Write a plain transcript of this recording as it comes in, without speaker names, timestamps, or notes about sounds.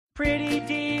Pretty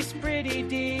Dees,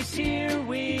 here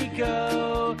we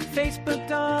go.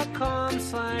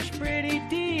 Facebook.com/Pretty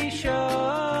Dees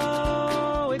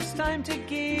Show. It's time to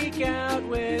geek out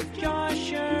with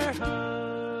Josh, your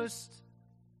host.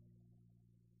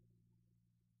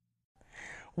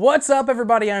 What's up,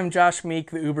 everybody? I'm Josh Meek,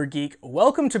 the Uber Geek.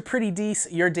 Welcome to Pretty Dees,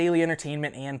 your daily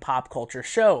entertainment and pop culture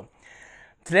show.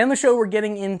 Today on the show, we're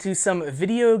getting into some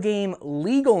video game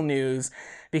legal news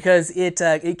because it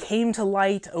came to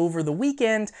light over the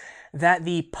weekend that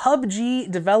the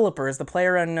PUBG developers, the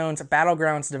PlayerUnknown's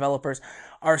Battlegrounds developers,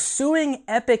 are suing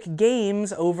Epic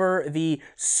Games over the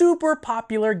super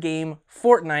popular game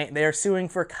Fortnite. They are suing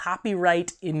for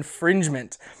copyright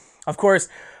infringement. Of course,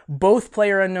 both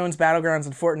PlayerUnknown's Battlegrounds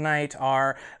and Fortnite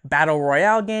are battle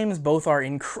royale games. Both are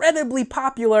incredibly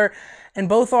popular, and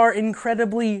both are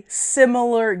incredibly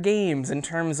similar games in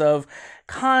terms of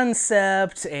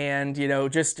concept and,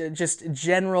 just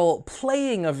general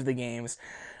playing of the games.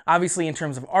 Obviously, in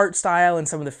terms of art style and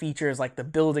some of the features like the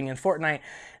building in Fortnite,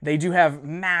 they do have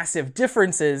massive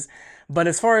differences. But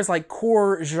as far as like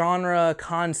core genre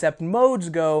concept modes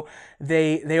go,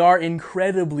 they are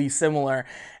incredibly similar.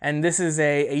 And this is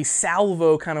a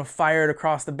salvo kind of fired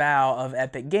across the bow of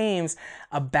Epic Games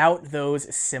about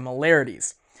those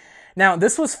similarities. Now,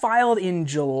 this was filed in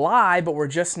July, but we're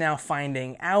just now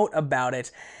finding out about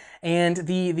it. And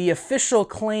the official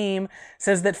claim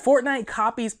says that Fortnite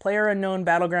copies PlayerUnknown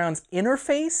Battlegrounds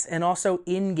interface and also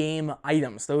in-game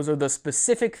items. Those are the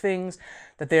specific things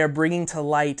that they are bringing to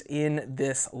light in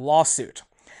this lawsuit.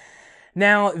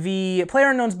 Now, the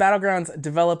PlayerUnknown's Battlegrounds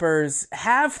developers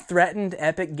have threatened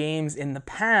Epic Games in the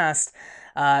past,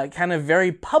 kind of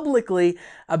very publicly,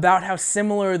 about how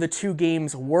similar the two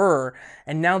games were,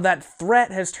 and now that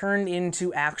threat has turned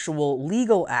into actual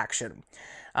legal action.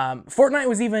 Fortnite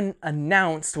was even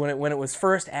announced when it was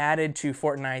first added to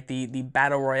Fortnite, the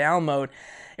Battle Royale mode.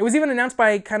 It was even announced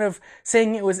by kind of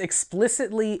saying it was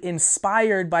explicitly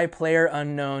inspired by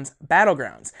PlayerUnknown's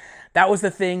Battlegrounds. That was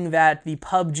the thing that the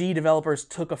PUBG developers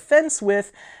took offense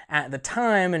with at the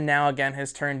time, and now again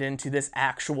has turned into this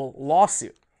actual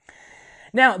lawsuit.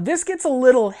 Now, this gets a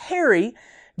little hairy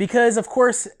because, of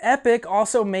course, Epic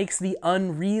also makes the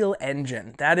Unreal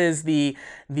Engine. That is the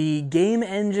game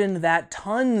engine that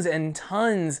tons and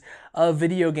tons of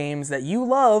video games that you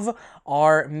love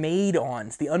are made on.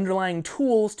 It's the underlying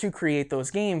tools to create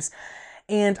those games.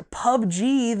 And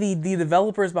PUBG, the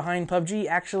developers behind PUBG,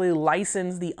 actually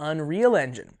license the Unreal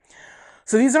Engine.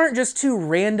 So these aren't just two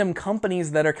random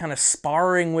companies that are kind of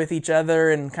sparring with each other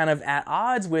and kind of at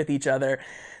odds with each other.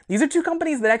 These are two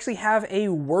companies that actually have a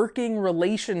working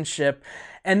relationship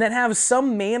and that have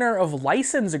some manner of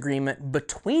license agreement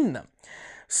between them.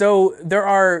 So there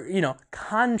are,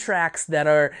 contracts that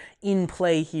are in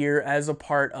play here as a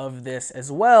part of this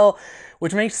as well,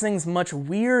 which makes things much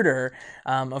weirder.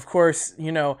 Of course,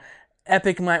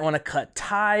 Epic might want to cut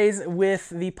ties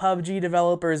with the PUBG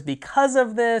developers because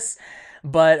of this.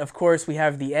 But of course, we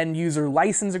have the end user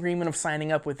license agreement of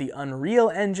signing up with the Unreal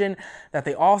Engine that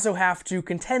they also have to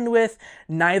contend with.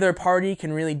 Neither party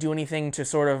can really do anything to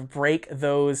sort of break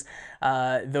those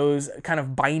kind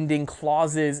of binding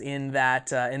clauses in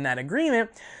that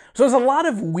agreement. So there's a lot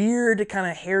of weird, kind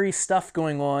of hairy stuff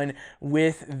going on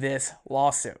with this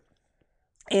lawsuit.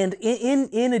 And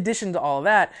in addition to all of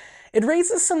that, it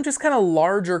raises some just kind of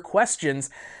larger questions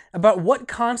about what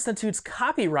constitutes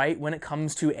copyright when it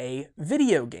comes to a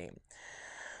video game.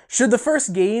 Should the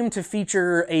first game to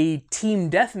feature a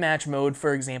team deathmatch mode,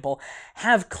 for example,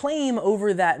 have claim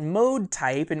over that mode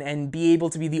type and be able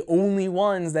to be the only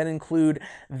ones that include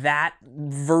that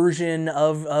version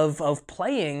of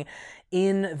playing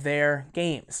in their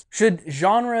games? Should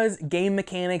genres, game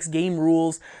mechanics, game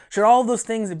rules, should all of those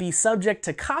things be subject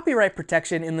to copyright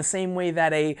protection in the same way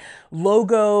that a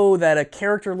logo, that a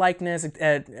character likeness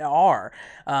are?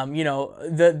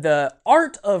 The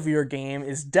art of your game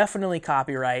is definitely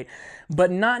copyright,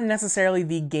 but not necessarily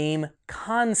the game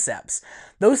concepts.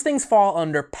 Those things fall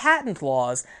under patent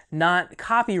laws, not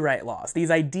copyright laws. These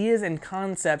ideas and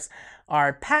concepts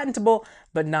are patentable,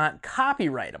 but not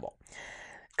copyrightable.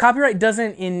 Copyright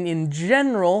doesn't, in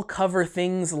general, cover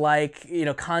things like,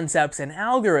 concepts and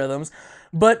algorithms,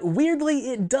 but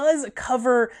weirdly, it does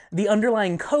cover the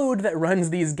underlying code that runs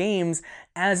these games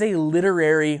as a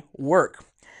literary work.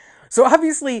 So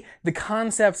obviously, the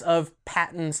concepts of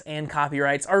patents and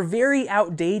copyrights are very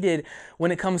outdated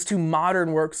when it comes to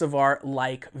modern works of art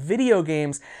like video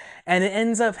games, and it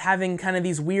ends up having kind of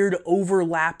these weird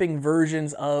overlapping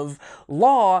versions of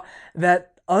law that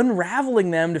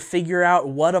unraveling them to figure out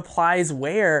what applies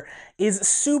where is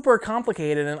super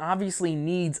complicated and obviously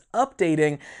needs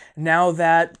updating now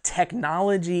that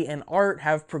technology and art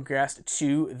have progressed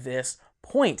to this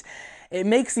point. It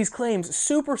makes these claims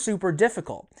super, super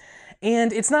difficult.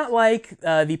 And it's not like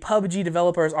the PUBG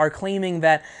developers are claiming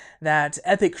that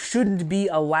Epic shouldn't be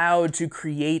allowed to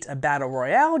create a Battle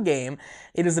Royale game.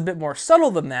 It is a bit more subtle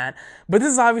than that, but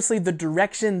this is obviously the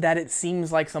direction that it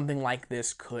seems like something like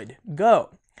this could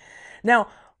go. Now,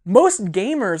 most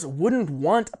gamers wouldn't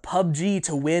want PUBG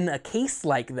to win a case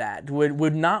like that,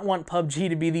 would not want PUBG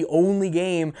to be the only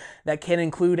game that can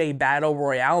include a Battle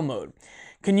Royale mode.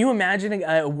 Can you imagine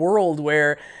a world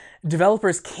where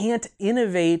developers can't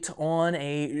innovate on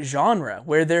a genre,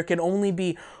 where there can only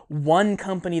be one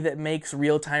company that makes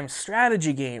real-time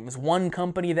strategy games, one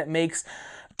company that makes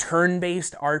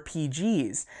turn-based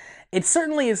RPGs? It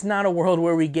certainly is not a world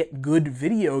where we get good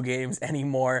video games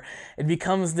anymore. It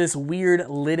becomes this weird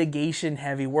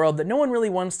litigation-heavy world that no one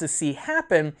really wants to see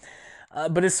happen,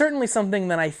 but it's certainly something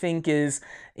that I think is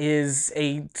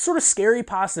a sort of scary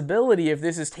possibility if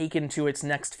this is taken to its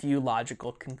next few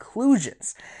logical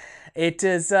conclusions.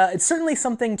 It's certainly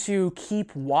something to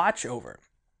keep watch over.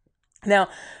 Now,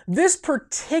 this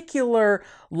particular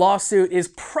lawsuit is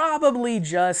probably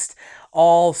just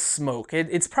all smoke.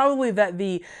 It's probably that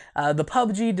the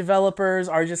PUBG developers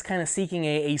are just kind of seeking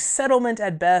a settlement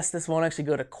at best. This won't actually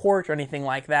go to court or anything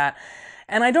like that.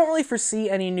 And I don't really foresee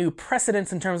any new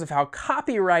precedents in terms of how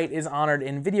copyright is honored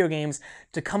in video games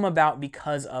to come about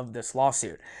because of this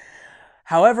lawsuit.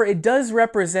 However, it does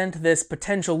represent this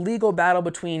potential legal battle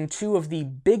between two of the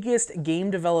biggest game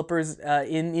developers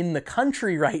in the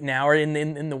country right now, or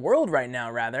in the world right now,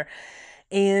 rather.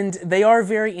 And they are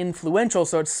very influential,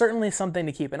 so it's certainly something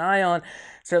to keep an eye on,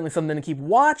 certainly something to keep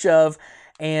watch of,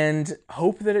 and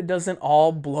hope that it doesn't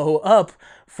all blow up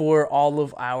for all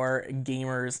of our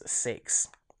gamers' sakes.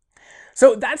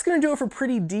 So that's going to do it for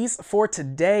Pretty Dece for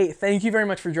today. Thank you very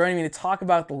much for joining me to talk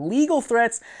about the legal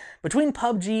threats between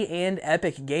PUBG and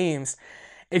Epic Games.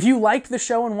 If you liked the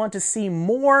show and want to see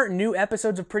more new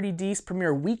episodes of Pretty Dece,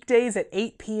 premiere weekdays at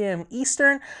 8 p.m.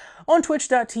 Eastern on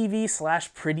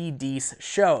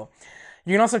twitch.tv/PrettyDeceShow.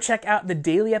 You can also check out the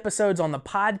daily episodes on the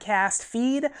podcast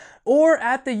feed or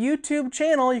at the YouTube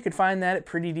channel. You can find that at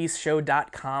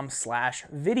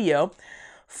PrettyDeceShow.com/video.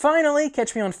 Finally,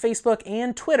 catch me on Facebook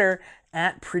and Twitter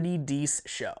at Pretty Dece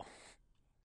Show.